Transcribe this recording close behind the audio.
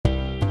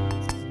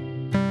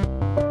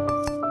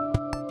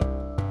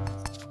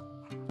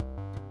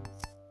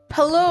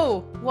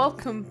Hello!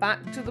 Welcome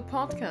back to the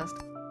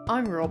podcast.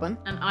 I'm Robin.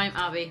 And I'm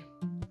Abby.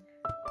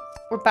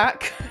 We're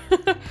back.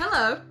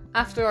 Hello.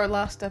 After our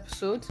last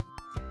episode.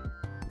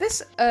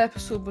 This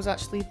episode was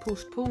actually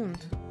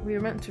postponed. We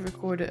were meant to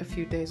record it a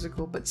few days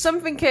ago, but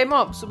something came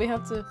up, so we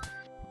had to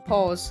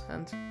pause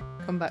and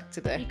come back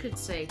today. You could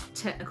say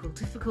technical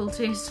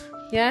difficulties.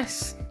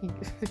 Yes.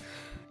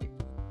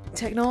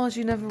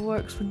 Technology never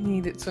works when you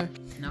need it to.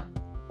 No.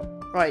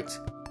 Right.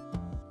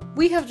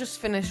 We have just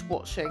finished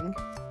watching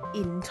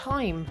In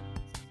Time,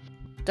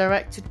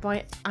 directed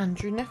by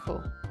Andrew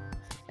Niccol.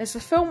 It's a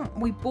film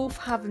we both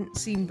haven't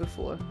seen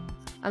before,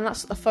 and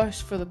that's a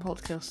first for the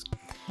podcast.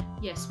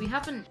 Yes, we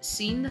haven't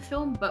seen the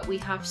film, but we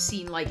have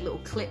seen like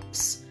little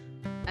clips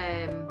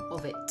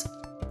of it.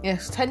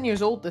 Yes, 10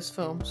 years old this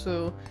film,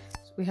 so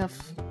we have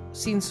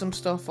seen some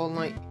stuff on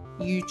like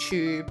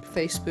YouTube,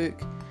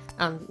 Facebook,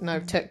 and now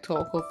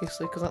TikTok,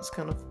 obviously, because that's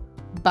kind of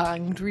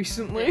banged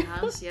recently. It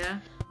has, yeah.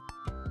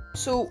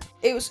 So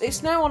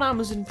it's now on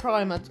Amazon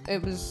Prime.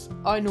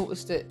 I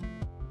noticed it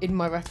in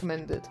my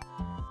recommended,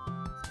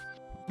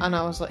 and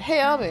I was like, "Hey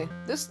Abby,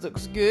 this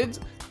looks good.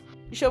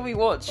 Shall we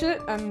watch it?"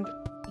 And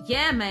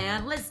yeah,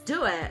 man, let's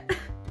do it.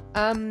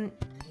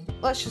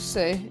 Let's just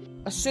say,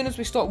 as soon as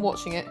we stopped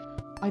watching it,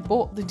 I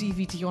bought the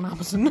DVD on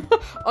Amazon.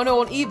 Oh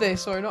no, on eBay.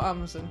 Sorry, not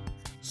Amazon.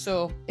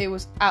 So it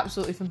was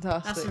absolutely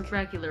fantastic. That's a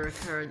regular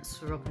occurrence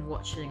for Robin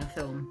watching a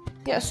film.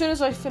 Yeah, as soon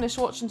as I finish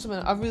watching something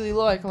I really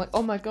like, I'm like,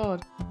 oh my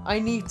god, I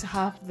need to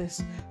have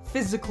this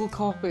physical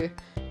copy.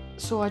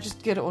 So I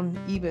just get it on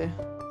eBay.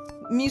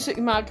 Music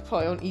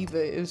Magpie on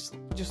eBay is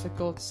just a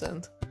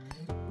godsend.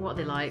 What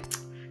they like.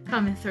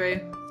 Coming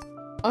through.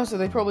 Honestly,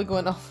 they probably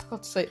going, oh, for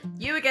God's sake.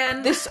 You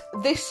again. This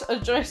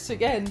address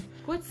again.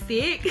 What's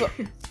sake? But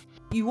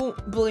you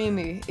won't blame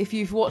me. If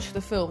you've watched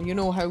the film, you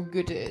know how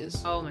good it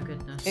is. Oh my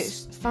goodness.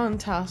 It's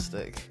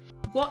fantastic.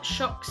 What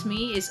shocks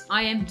me is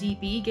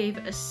IMDb gave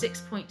it a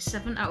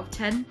 6.7 out of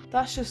 10.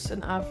 That's just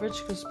an average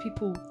because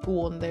people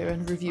go on there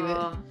and review it.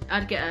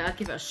 I'd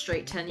give it a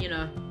straight 10, you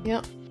know.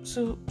 Yeah.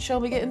 So shall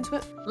we get into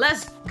it?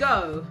 Let's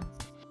go.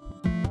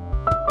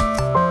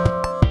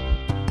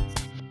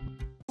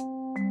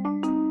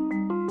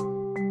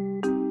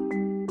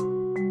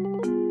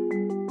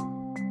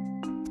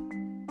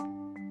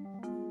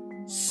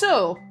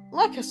 So,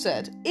 like I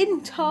said,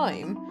 In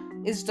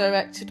Time is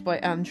directed by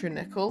Andrew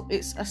Niccol.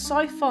 It's a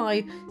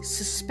sci-fi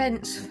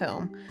suspense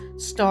film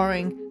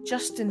starring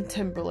Justin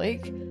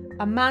Timberlake,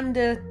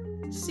 Amanda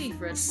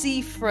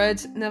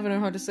Seyfried, never know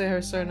how to say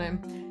her surname,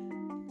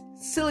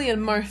 Cillian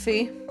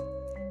Murphy,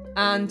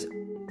 and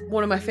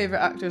one of my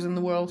favourite actors in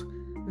the world,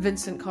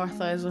 Vincent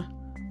Kartheiser.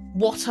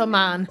 What a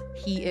man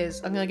he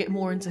is. I'm going to get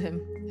more into him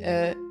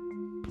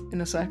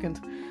in a second.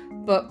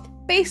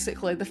 But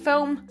basically, the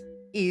film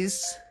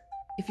is...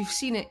 If you've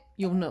seen it,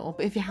 you'll know,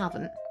 but if you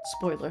haven't,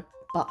 spoiler.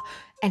 But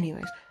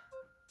anyways,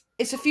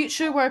 it's a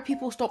future where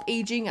people stop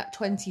aging at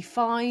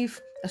 25.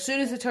 As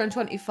soon as they turn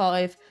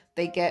 25,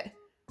 they've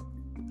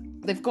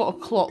got a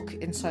clock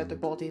inside their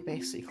body,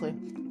 basically,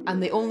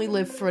 and they only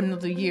live for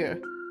another year,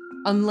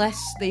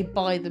 unless they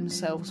buy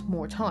themselves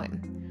more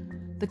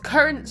time. The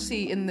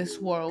currency in this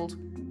world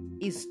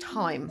is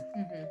time.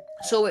 Mm-hmm.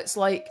 So it's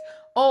like,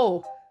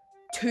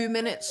 2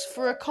 minutes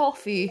for a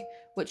coffee,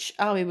 which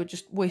Ali would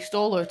just waste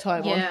all her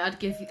time on. Yeah,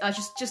 I'd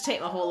just take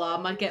my whole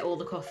arm, I'd get all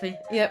the coffee.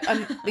 Yep,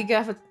 and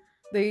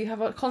they have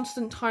a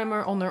constant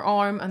timer on their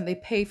arm, and they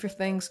pay for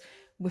things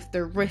with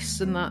their wrists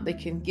and that. They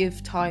can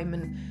give time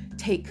and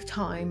take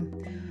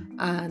time.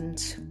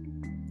 And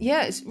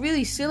yeah, it's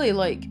really silly,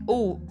 like,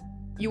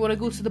 you want to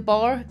go to the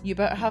bar? You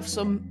better have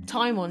some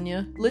time on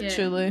you.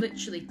 Literally. Yeah,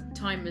 literally,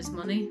 time is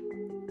money.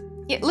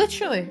 Yeah,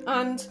 literally.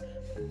 And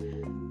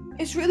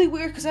it's really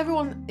weird because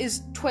everyone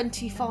is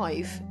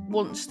 25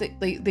 once they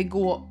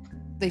go up,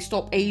 they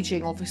stop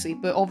aging, obviously,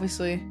 but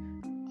obviously,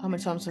 how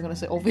many times am I going to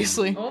say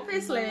obviously?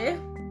 Obviously.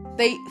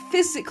 They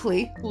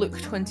physically look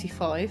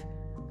 25,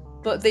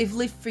 but they've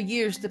lived for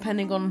years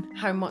depending on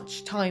how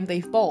much time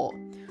they've bought.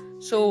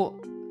 So,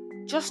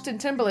 Justin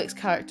Timberlake's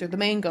character, the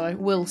main guy,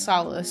 Will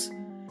Salas,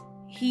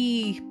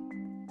 he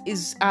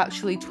is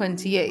actually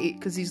 28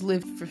 because he's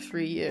lived for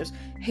 3 years.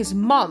 His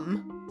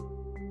mum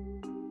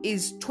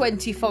is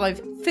 25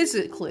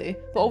 physically,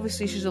 but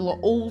obviously she's a lot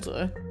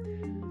older.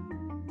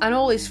 And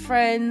all his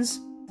friends,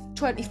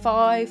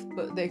 25,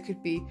 but they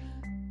could be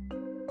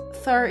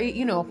 30,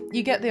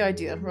 you get the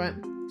idea, right?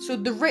 So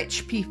the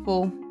rich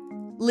people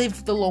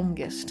live the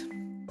longest.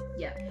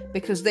 Yeah.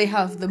 Because they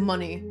have the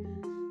money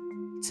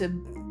to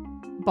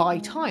buy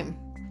time.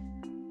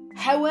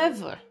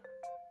 However,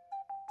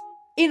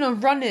 in a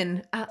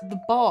run-in at the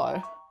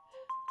bar,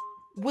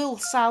 Will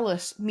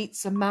Salas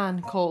meets a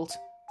man called,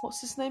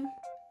 what's his name?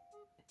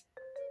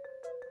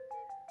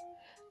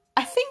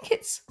 I think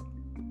it's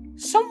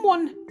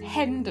someone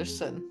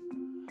Henderson.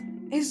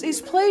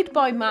 Is played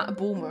by Matt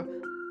Bomer.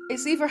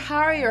 It's either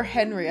Harry or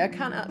Henry. I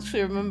can't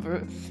actually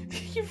remember.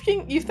 You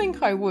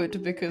think I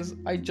would because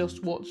I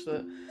just watched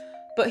it,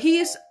 but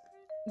he's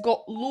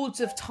got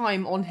loads of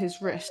time on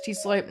his wrist.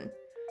 He's like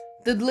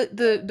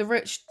the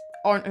rich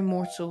aren't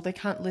immortal. They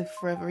can't live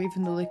forever,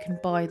 even though they can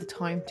buy the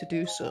time to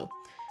do so.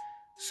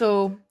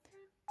 So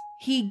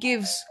he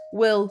gives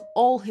Will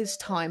all his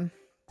time.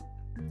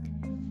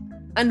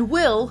 And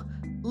Will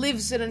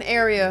lives in an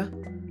area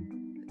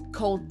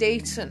called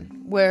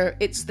Dayton, where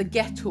it's the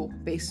ghetto,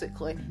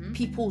 basically.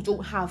 People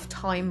don't have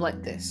time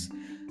like this.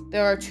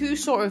 There are two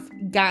sort of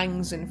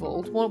gangs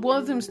involved. One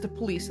of them's the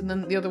police, and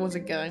then the other one's a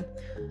gang.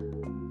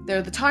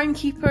 They're the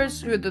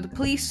timekeepers, who are the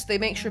police. They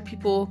make sure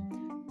people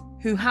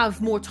who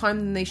have more time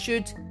than they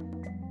should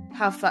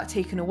have that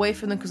taken away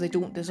from them because they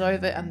don't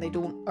deserve it and they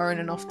don't earn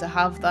enough to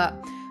have that.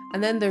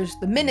 And then there's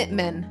the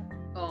Minutemen.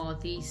 Oh,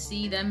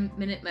 them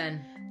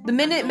Minutemen. The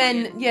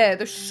Minutemen, yeah,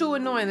 they're so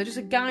annoying. They're just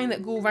a gang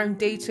that go around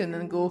Dayton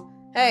and go,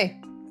 hey,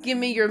 give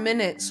me your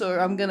minutes or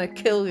I'm gonna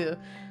kill you.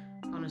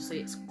 Honestly,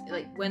 it's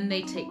like when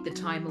they take the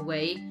time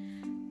away,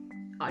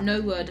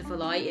 no word of a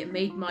lie, it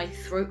made my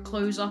throat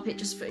close up.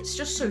 It's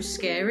just so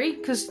scary.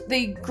 Because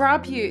they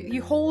grab you,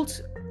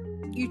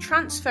 you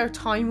transfer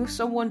time with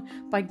someone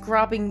by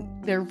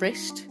grabbing their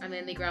wrist. And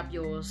then they grab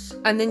yours.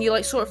 And then you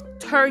like sort of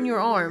turn your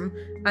arm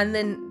and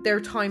then their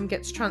time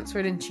gets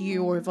transferred into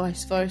you or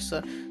vice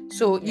versa.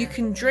 So you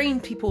can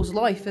drain people's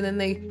life and then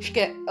they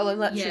get an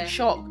electric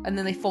shock and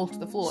then they fall to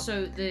the floor.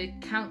 So the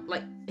count,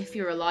 like if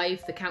you're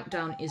alive, the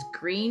countdown is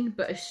green,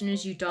 but as soon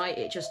as you die,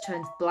 it just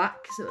turns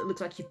black, so it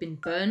looks like you've been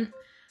burnt.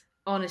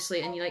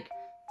 Honestly, and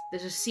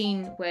there's a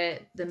scene where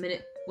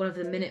one of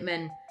the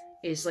Minutemen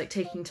is like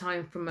taking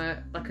time from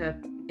a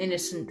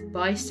innocent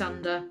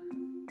bystander,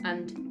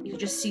 and you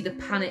just see the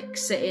panic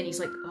set in. He's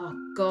like,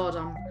 oh god,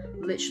 I'm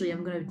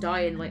gonna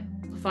die in like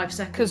 5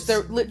 seconds. Because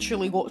they're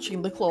literally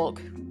watching the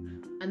clock.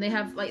 And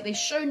they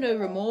show no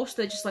remorse.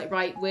 They're just like,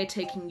 right, we're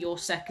taking your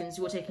seconds,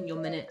 you're taking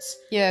your minutes.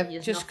 Yeah,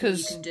 just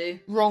because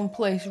wrong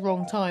place,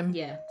 wrong time.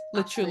 Yeah,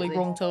 literally absolutely.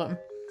 Wrong time.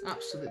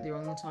 Absolutely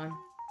wrong time.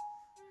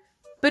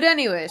 But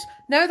anyways,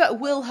 now that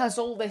Will has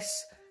all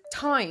this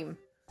time,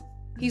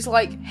 he's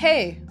like,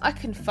 hey, I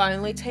can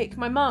finally take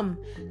my mum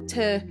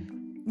to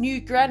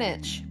New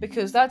Greenwich,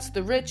 because that's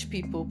the rich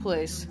people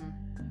place.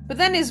 But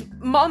then his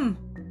mum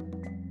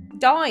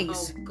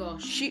dies. Oh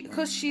gosh.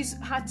 Because she's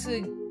had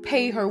to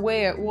pay her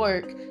way at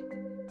work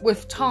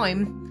with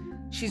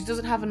time, she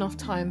doesn't have enough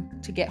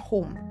time to get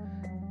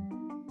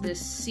home. The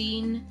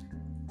scene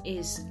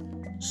is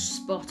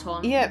spot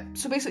on. Yeah,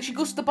 so basically she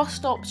goes to the bus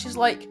stop, she's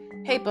like,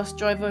 hey bus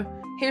driver,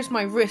 here's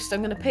my wrist,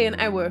 I'm going to pay an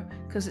hour,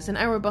 because it's an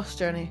hour bus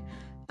journey,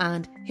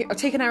 and here, I'll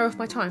take an hour off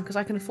my time, because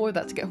I can afford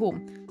that to get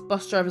home.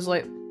 Bus driver's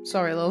like,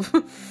 sorry love,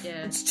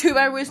 yeah. It's 2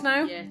 hours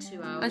now. Yeah,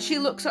 2 hours. And she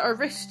looks at her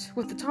wrist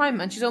with the time,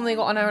 and she's only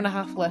got an hour and a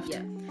half left.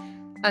 Yeah.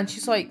 And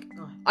she's like,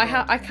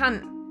 I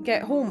can't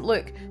get home,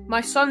 look,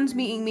 my son's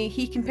meeting me,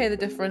 he can pay the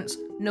difference.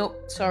 Nope,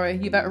 sorry,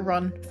 you better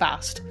run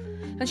fast.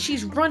 And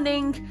she's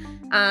running,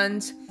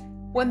 and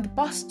when the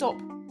bus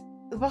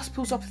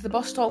pulls up to the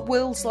bus stop,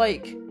 Will's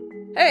like,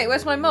 hey,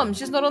 where's my mum?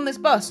 She's not on this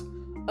bus.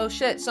 Oh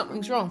shit,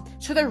 something's wrong.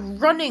 So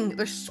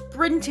they're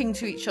sprinting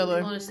to each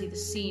other. Honestly, the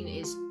scene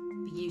is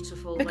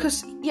beautiful.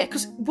 Because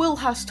Will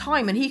has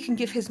time and he can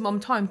give his mum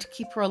time to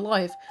keep her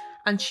alive,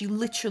 and she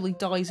literally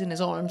dies in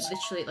his arms.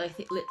 Literally,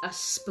 like a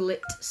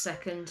split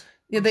second.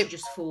 Yeah, she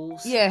just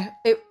falls. Yeah,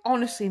 it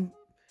honestly,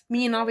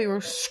 me and Abby were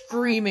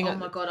screaming. Oh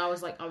my god, I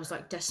was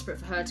like desperate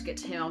for her to get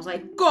to him. I was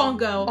like, go on,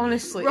 girl.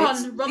 Honestly,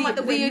 run like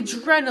the wind. The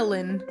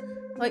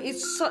adrenaline, like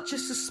it's such a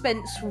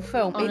suspenseful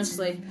film.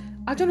 Honestly,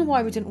 I don't know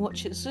why we didn't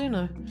watch it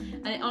sooner.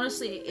 And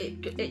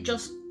it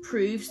just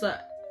proves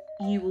that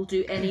you will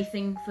do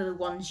anything for the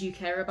ones you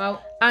care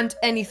about. And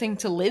anything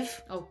to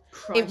live. Oh,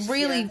 Christ, it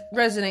really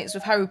resonates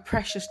with how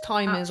precious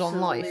time is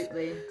on life.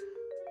 Absolutely.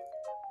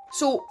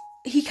 So,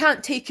 he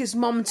can't take his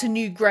mum to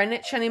New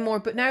Greenwich anymore,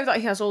 but now that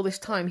he has all this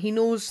time, he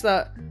knows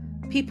that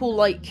people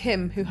like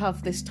him who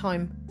have this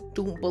time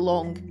don't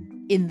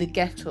belong in the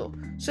ghetto.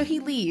 So he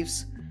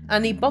leaves,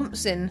 and he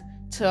bumps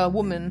into a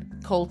woman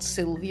called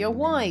Sylvia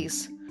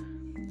Wise,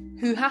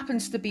 who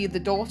happens to be the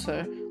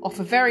daughter of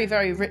a very,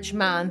 very rich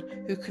man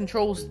who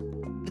controls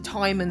the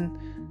time and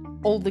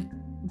all the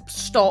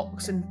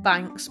stocks and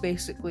banks,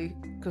 basically,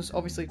 because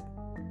obviously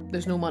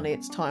there's no money,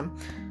 it's time.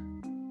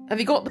 Have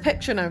you got the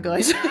picture now,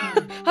 guys?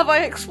 Have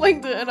I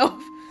explained it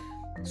enough?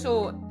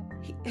 So,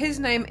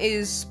 his name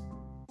is...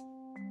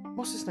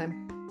 what's his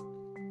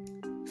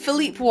name?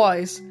 Philippe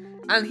Wise,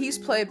 and he's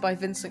played by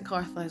Vincent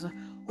Kartheiser.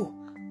 Oh,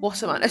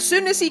 what a man. As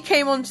soon as he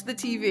came onto the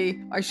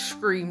TV, I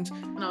screamed.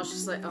 And I was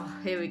just like, oh,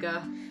 here we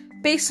go.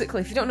 Basically,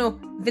 if you don't know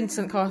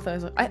Vincent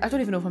Kartheiser, I don't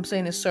even know if I'm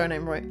saying his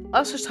surname right.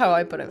 That's just how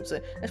I pronounce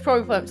it. It's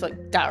probably pronounced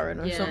like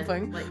Darren or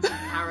something. Like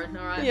Darren,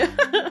 alright.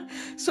 Yeah.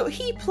 So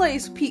he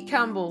plays Pete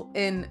Campbell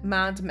in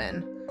Mad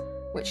Men,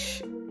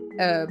 which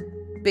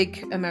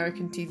big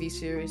American TV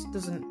series.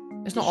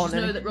 It's not on.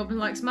 Did you know that Robin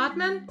likes Mad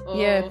Men? Or...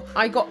 Yeah,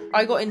 I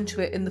got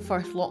into it in the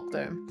first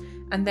lockdown,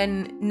 and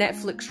then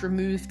Netflix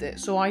removed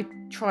it. So I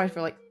tried for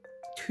like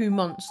 2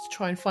 months to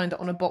try and find it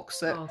on a box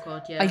set. Oh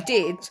god, yeah. I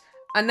did.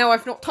 And now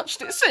I've not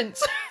touched it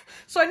since.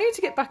 So I need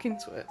to get back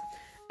into it.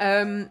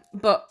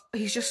 But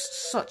he's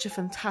just such a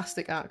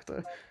fantastic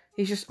actor.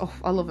 He's just,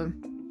 I love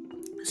him.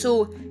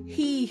 So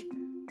he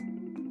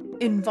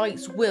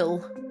invites Will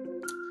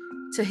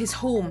to his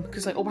home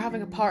because like, oh, we're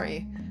having a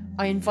party.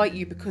 I invite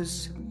you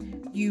because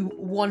you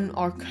won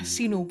our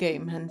casino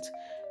game and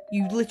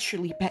you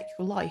literally bet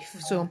your life.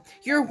 So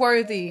you're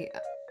worthy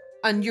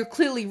and you're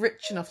clearly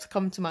rich enough to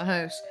come to my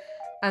house.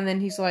 And then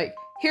he's like,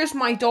 here's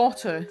my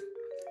daughter.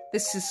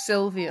 This is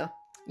Sylvia.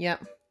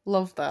 Yep,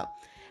 love that.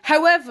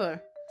 However,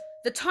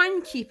 the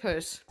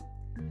timekeepers,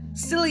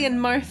 Cillian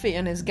Murphy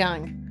and his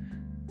gang,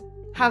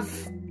 have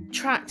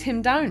tracked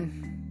him down.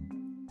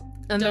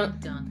 And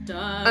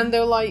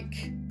they're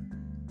like,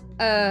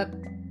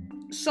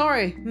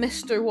 sorry,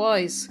 Mr.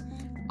 Wise,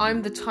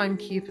 I'm the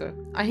timekeeper.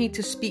 I need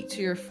to speak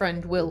to your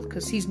friend Will,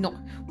 because he's not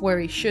where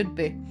he should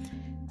be.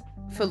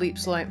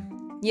 Philippe's like,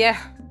 yeah,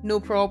 no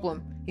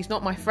problem. He's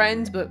not my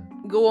friend, but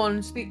go on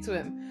and speak to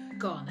him.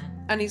 Go on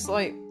then. And he's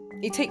like,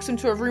 he takes him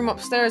to a room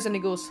upstairs and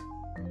he goes,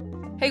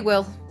 hey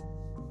Will,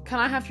 can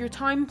I have your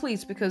time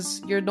please?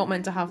 Because you're not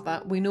meant to have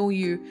that. We know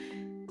you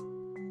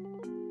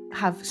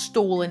have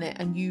stolen it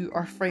and you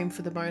are framed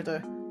for the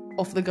murder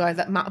of the guy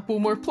that Matt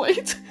Bomer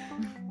played.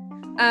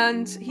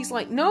 And he's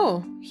like,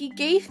 no, he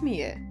gave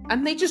me it.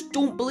 And they just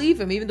don't believe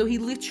him, even though he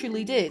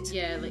literally did.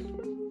 Yeah, like,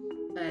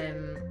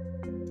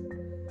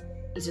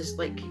 he's just,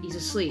 like, he's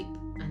asleep,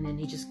 and then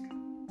he just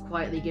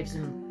quietly gives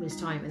him his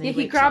time, and then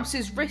he grabs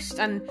his wrist,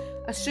 and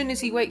as soon as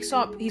he wakes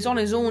up, he's on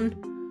his own.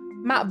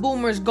 Matt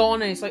Bomer's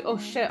gone, and he's like, oh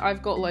shit,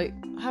 I've got, like,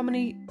 how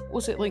many,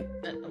 was it, like,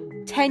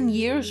 10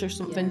 years or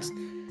something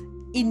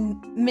in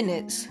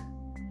minutes.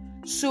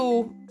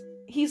 So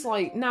he's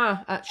like, nah,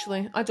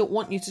 actually, I don't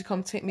want you to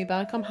come take me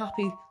back. I'm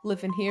happy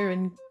living here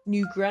in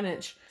New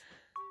Greenwich.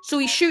 So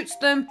he shoots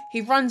them,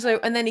 he runs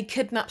out, and then he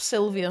kidnaps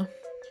Sylvia.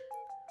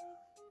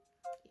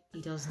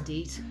 He does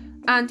indeed.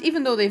 And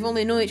even though they've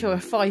only known each other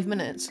 5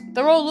 minutes,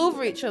 they're all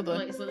over each other.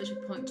 Like, it's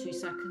literally 0.2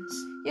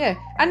 seconds. Yeah,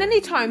 and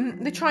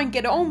anytime they try and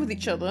get it on with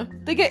each other,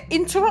 they get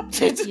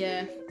interrupted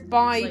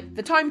by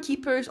the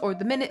timekeepers or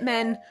the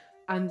Minutemen,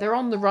 and they're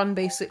on the run,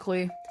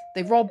 basically.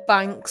 They rob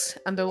banks,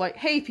 and they're like,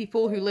 hey,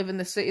 people who live in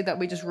the city that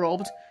we just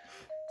robbed,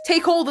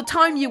 take all the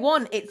time you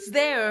want, it's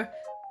there,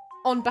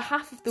 on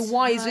behalf of the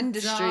Wise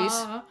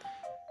Industries.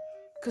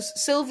 Because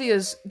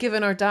Sylvia's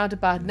given her dad a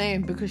bad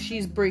name because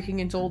she's breaking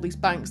into all these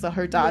banks that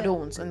her dad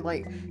owns and,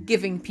 like,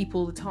 giving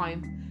people the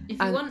time. If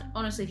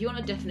you want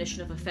a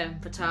definition of a femme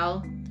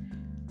fatale,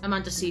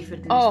 Amanda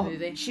Seyfried in this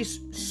movie.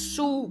 She's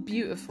so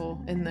beautiful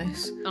in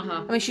this.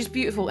 Uh-huh. I mean, she's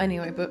beautiful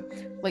anyway, but,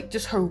 like,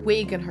 just her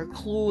wig and her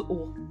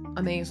clothes,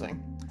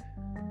 amazing.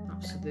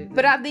 Absolutely.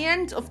 But at the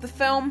end of the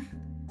film,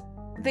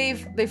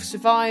 they've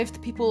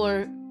survived. People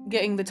are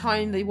getting the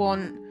time they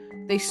want.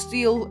 They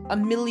steal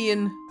 1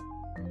 million...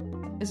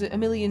 Is it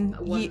 1 million?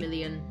 1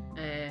 million.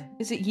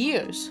 Is it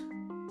years?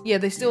 Yeah,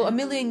 they steal 1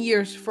 million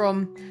years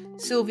from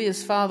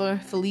Sylvia's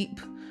father,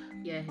 Philippe.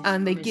 Yeah,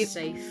 and they give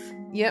safe.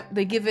 Yep,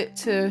 they give it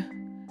to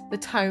the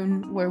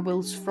town where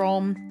Will's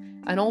from,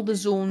 and all the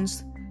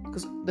zones,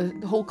 because the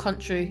whole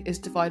country is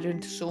divided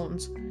into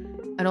zones,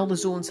 and all the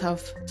zones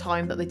have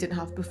time that they didn't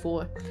have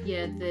before.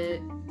 Yeah,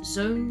 the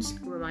zones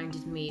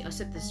reminded me. I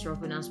said this to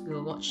Robin as we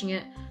were watching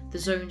it. The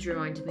zones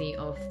reminded me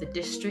of the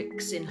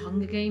districts in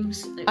Hunger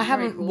Games. I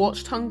haven't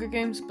watched Hunger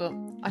Games, but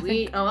I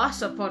think... Oh,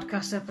 that's a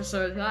podcast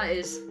episode, that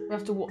is. We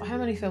have to how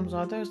many films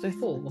are there? Is there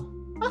 4?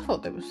 I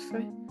thought there was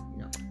 3.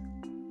 No.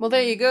 Well,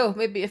 there you go.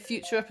 Maybe a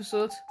future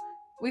episode.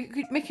 We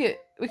could make it...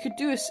 We could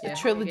do a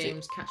trilogy. Hunger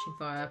Games, Catching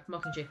Fire,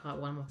 Mockingjay Part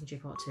 1,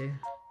 Mockingjay Part 2.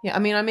 Yeah, I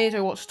mean, I made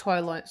her watch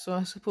Twilight, so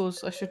I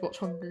suppose I should watch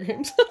Hunger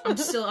Games. I've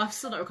still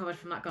not recovered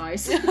from that,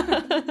 guys.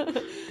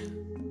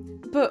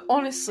 But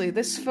honestly,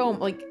 this film,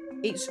 like,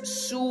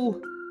 it's so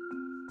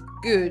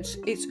good.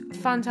 It's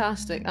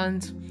fantastic,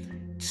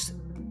 and just,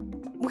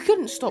 we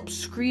couldn't stop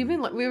screaming.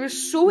 Like, we were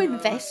so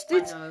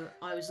invested. I know.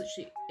 I was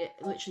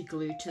literally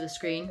glued to the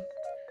screen.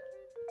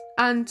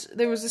 And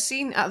there was a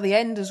scene at the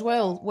end as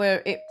well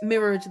where it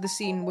mirrored the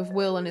scene with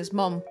Will and his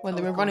mum when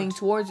they were running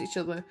towards each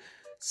other.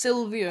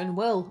 Sylvia and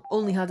Will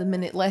only had a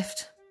minute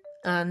left,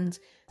 and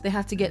they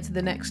had to get to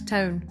the next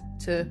town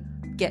to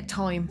get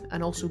time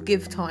and also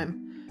give time.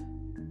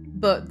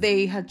 But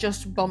they had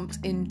just bumped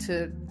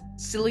into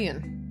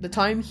Cillian, the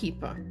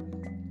timekeeper.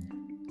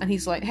 And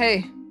he's like,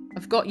 hey,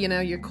 I've got you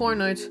now, you're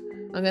cornered,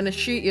 I'm gonna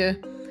shoot you.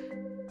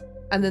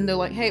 And then they're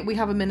like, hey, we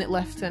have a minute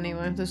left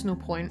anyway, there's no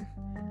point.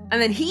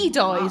 And then he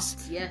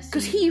dies,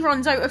 because he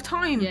runs out of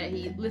time. Yeah,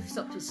 he lifts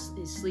up his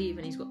sleeve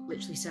and he's got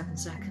literally 7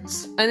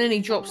 seconds. And then he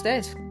drops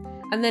dead.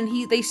 And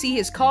then they see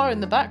his car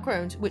in the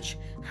background, which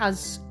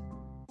has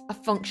a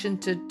function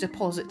to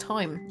deposit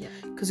time. Yeah.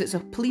 Because it's a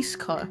police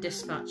car.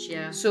 Dispatch,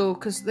 yeah. So,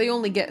 because they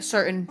only get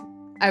certain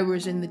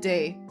hours in the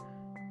day,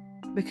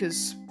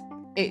 because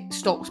it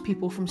stops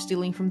people from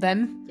stealing from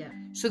them. Yeah.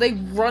 So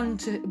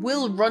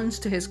Will runs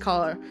to his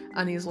car,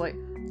 and he's like,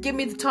 give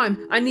me the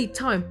time, I need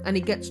time. And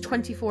he gets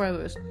 24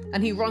 hours.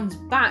 And he runs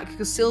back,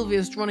 because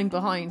Sylvia's running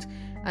behind.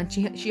 And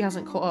she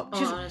hasn't caught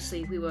up.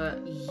 Honestly, we were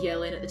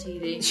yelling at the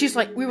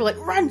TV. We were like,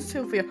 run,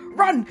 Sylvia,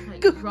 run!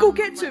 Like, go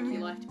get to him!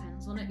 Your life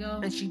depends on it, girl.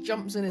 And she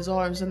jumps in his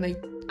arms, and you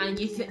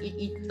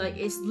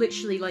it's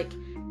literally like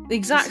The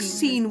exact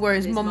scene where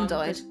his mum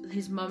died.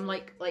 His mum,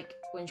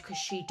 because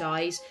she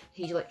dies,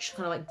 he like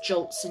kind of like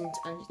jolts and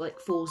like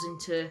falls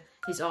into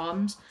his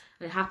arms,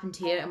 and it happened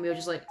here, and we were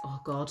just like, oh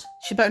god,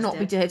 she better not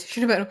be dead.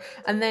 She better.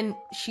 And then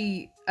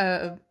she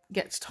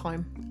gets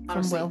time from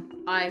honestly, Will.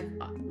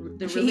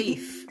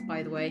 Relief,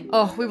 by the way.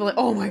 Oh, we were like,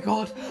 oh my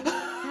god.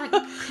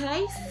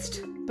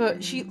 Christ.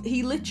 But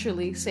he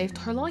literally saved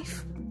her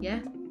life. Yeah.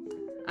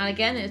 And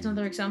again, it's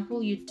another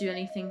example. You'd do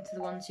anything to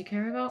the ones you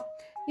care about.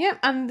 Yeah,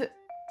 and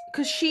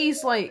because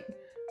she's like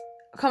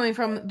coming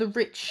from the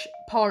rich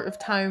part of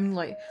town,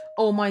 like,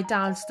 oh, my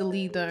dad's the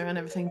leader and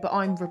everything, but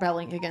I'm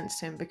rebelling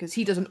against him because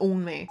he doesn't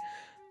own me.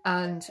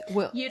 And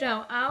Will, you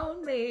don't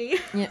own me.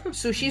 Yeah,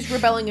 so she's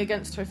rebelling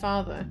against her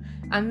father,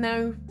 and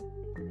now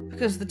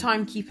because the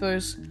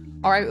timekeepers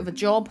are out of a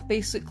job,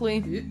 basically.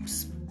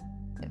 Oops.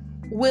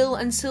 Will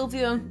and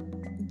Sylvia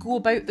go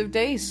about their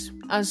days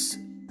as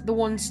the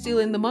ones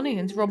stealing the money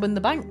and robbing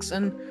the banks.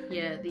 And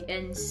yeah, the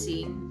end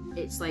scene,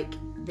 it's like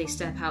they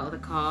step out of the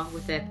car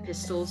with their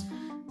pistols,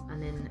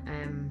 and then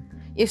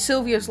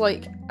Sylvia's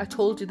like, I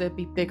told you there'd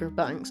be bigger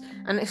banks,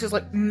 and it's just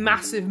like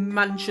massive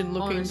mansion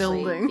looking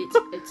building.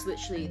 It's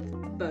literally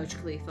Burj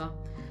Khalifa.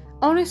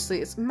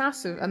 Honestly, it's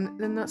massive, and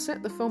then that's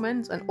it, the film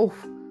ends, and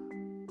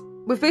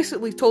we've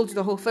basically told you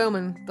the whole film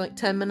in like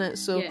 10 minutes,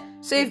 so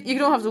you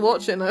don't have to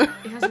watch it now.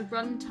 It has a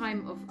run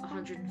time of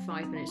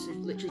 105 minutes, so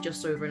literally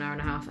just over an hour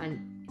and a half, and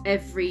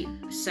every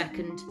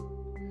second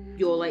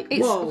you're like,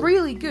 whoa. It's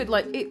really good,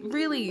 like, it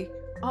really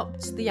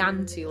upped the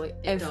ante, like,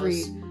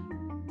 every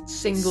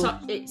single...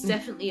 It's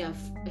definitely a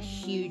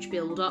huge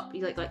build-up.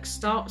 You like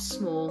start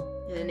small,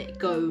 and then it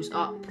goes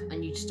up,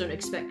 and you just don't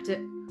expect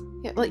it.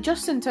 Yeah, like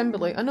Justin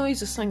Timberlake, I know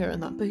he's a singer in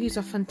that, but he's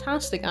a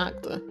fantastic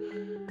actor.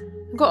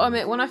 I've got to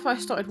admit, when I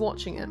first started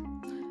watching it,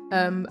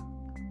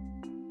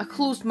 I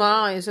closed my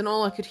eyes and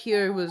all I could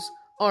hear was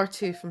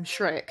R2 from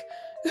Shrek,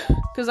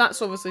 because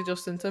that's obviously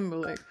Justin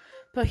Timberlake.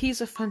 But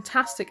he's a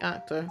fantastic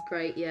actor.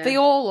 Great, yeah. They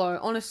all are,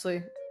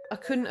 honestly. I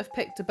couldn't have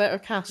picked a better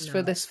cast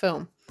for this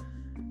film.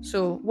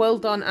 So, well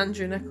done,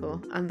 Andrew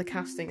Niccol and the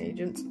casting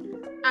agents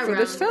for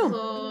this film.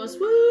 Applause.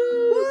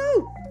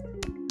 Woo!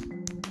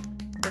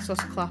 That's us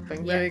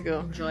clapping. There you go.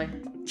 Enjoy.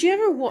 Do you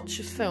ever watch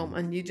a film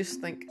and you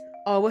just think,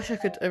 oh, I wish I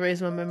could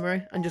erase my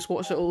memory and just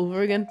watch it all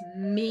over again?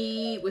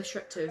 Me with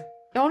Shrek 2.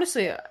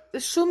 Honestly,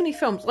 there's so many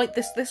films like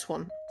this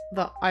one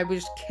that I would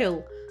just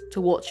kill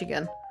to watch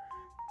again.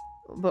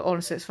 But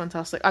honestly, it's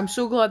fantastic. I'm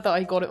so glad that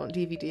I got it on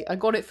DVD. I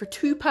got it for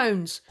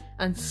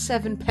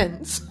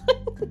 £2.07.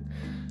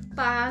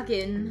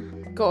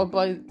 Bargain. Gotta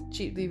buy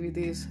cheap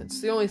DVDs.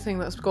 It's the only thing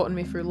that's gotten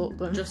me through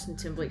lockdown. Justin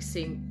Timberlake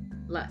seeing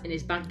in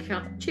his bank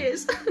account.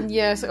 Cheers.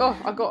 Yes.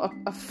 I got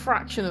a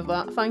fraction of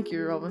that. Thank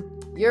you, Robin.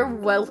 You're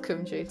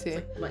welcome,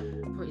 JT. Like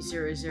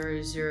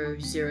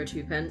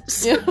 0.00002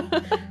 pence. Yeah.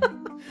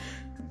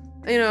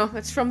 You know,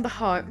 it's from the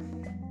heart.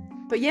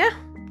 But yeah,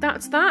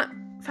 that's that.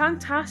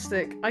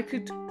 Fantastic. I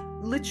could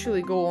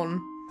literally go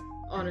on.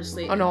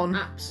 Honestly, and on.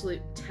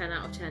 Absolute 10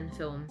 out of 10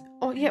 film.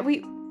 Oh yeah,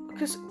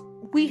 because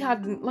we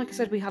hadn't, like I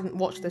said, we hadn't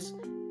watched this,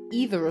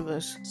 either of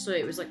us. So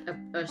it was like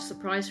a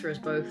surprise for us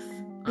both.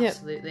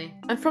 Absolutely. Yep.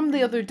 And from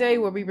the other day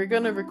where we were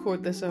going to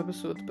record this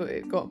episode, but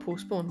it got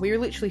postponed, we were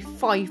literally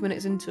 5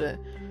 minutes into it.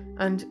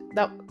 And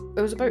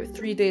it was about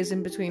 3 days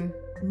in between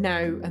now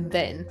and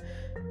then.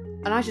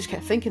 And I just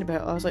kept thinking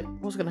about it. I was like,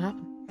 what's going to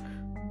happen?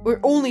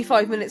 We're only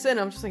 5 minutes in.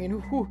 I'm just thinking,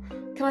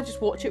 can I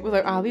just watch it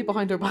without Abby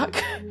behind her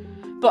back?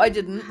 But I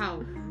didn't. How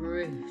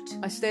rude.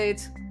 I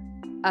stayed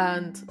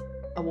and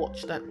I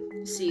watched it.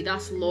 See,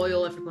 that's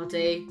loyal,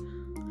 everybody.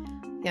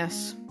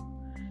 Yes.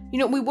 You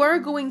know, we were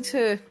going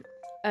to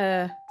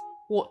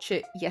watch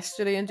it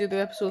yesterday and do the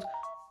episode,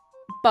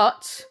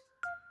 but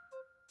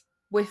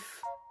with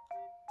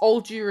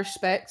all due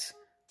respect,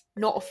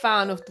 not a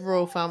fan of the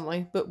royal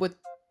family, but with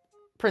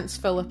Prince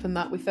Philip and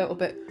that, we felt a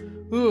bit,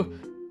 ooh,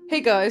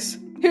 hey guys,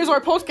 here's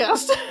our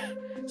podcast.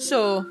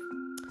 So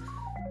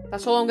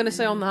that's all I'm going to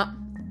say on that.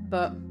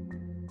 But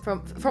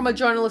from a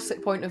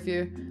journalistic point of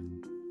view,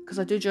 because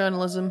I do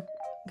journalism,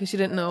 in case you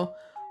didn't know,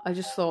 I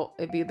just thought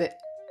it'd be a bit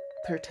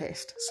poor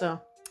taste. So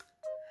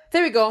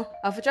there we go.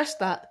 I've addressed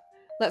that.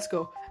 Let's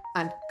go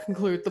and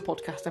conclude the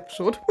podcast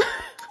episode.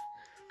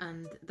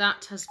 And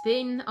that has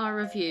been our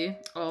review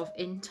of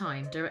In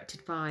Time,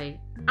 directed by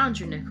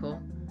Andrew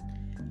Niccol.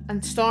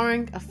 And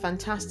starring a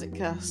fantastic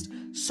cast.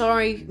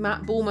 Sorry,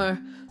 Matt Bomer,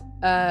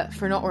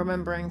 for not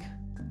remembering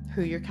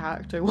who your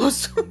character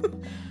was.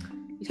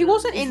 He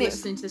wasn't in it.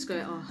 Listening to this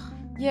going, oh.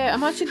 Yeah,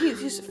 imagine he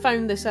just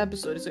found this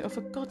episode. He's like, oh,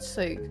 for God's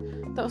sake.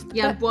 That was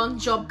one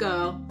job,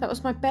 girl. That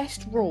was my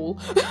best role.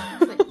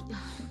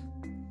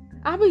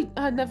 Abby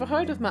had never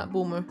heard of Matt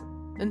Bomer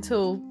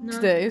until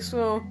today,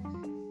 so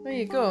there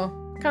you go.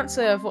 Can't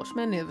say I've watched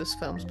many of his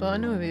films, but I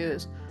know who he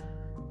is.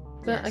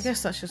 But yes. I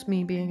guess that's just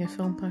me being a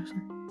film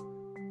person.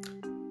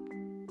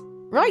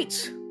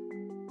 Right.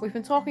 We've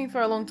been talking for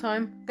a long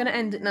time. Gonna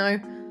end it now.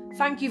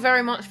 Thank you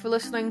very much for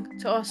listening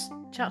to us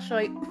chat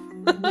shite.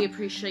 We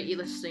appreciate you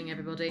listening,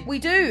 everybody. We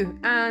do,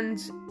 and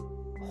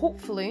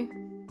hopefully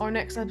our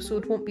next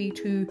episode won't be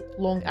too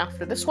long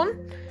after this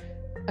one.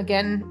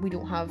 Again, we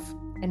don't have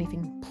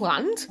anything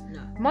planned.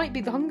 No. Might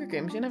be the Hunger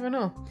Games, you never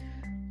know.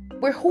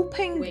 We're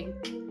hoping,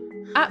 Wink.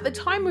 at the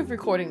time of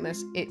recording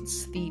this,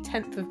 it's the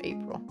 10th of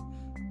April.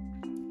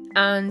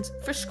 And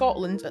for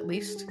Scotland, at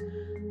least,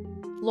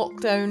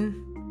 lockdown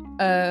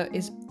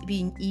is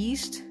being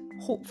eased,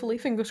 hopefully,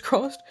 fingers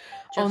crossed.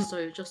 Just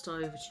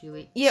over 2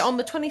 weeks. Yeah, on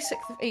the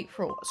 26th of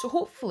April. So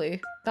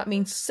hopefully that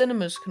means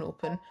cinemas can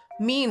open,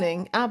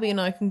 meaning Abby and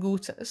I can go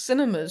to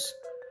cinemas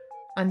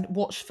and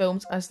watch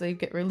films as they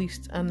get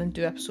released and then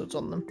do episodes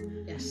on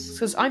them. Yes.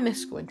 Because I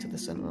miss going to the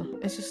cinema.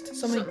 It's just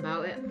something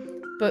about it.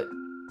 But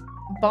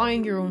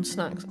buying your own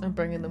snacks and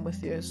bringing them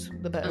with you is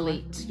the better way.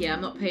 Elite. Yeah,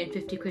 I'm not paying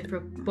 50 quid for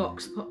a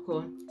box of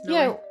popcorn. No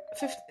Yeah,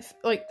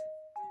 way.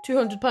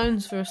 200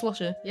 pounds for a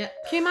slushy. Yeah.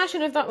 Can you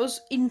imagine if that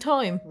was in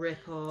time?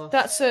 Rip off.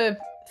 That's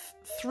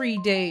 3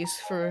 days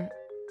for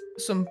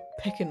some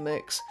pick and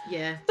mix.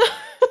 Yeah.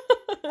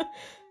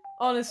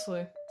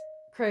 Honestly,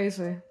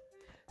 crazy.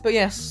 But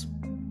yes,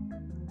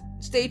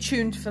 stay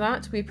tuned for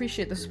that. We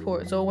appreciate the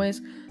support as always,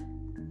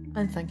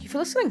 and thank you for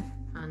listening.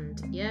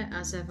 And yeah,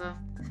 as ever,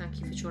 thank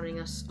you for joining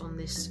us on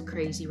this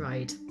crazy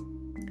ride.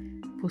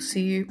 We'll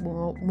see you.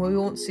 Well, we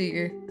won't see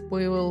you.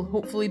 We will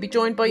hopefully be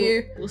joined by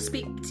you. We'll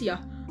speak to you.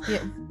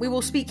 Yeah, we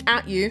will speak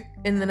at you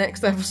in the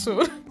next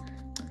episode.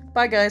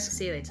 Bye, guys.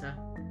 See you later.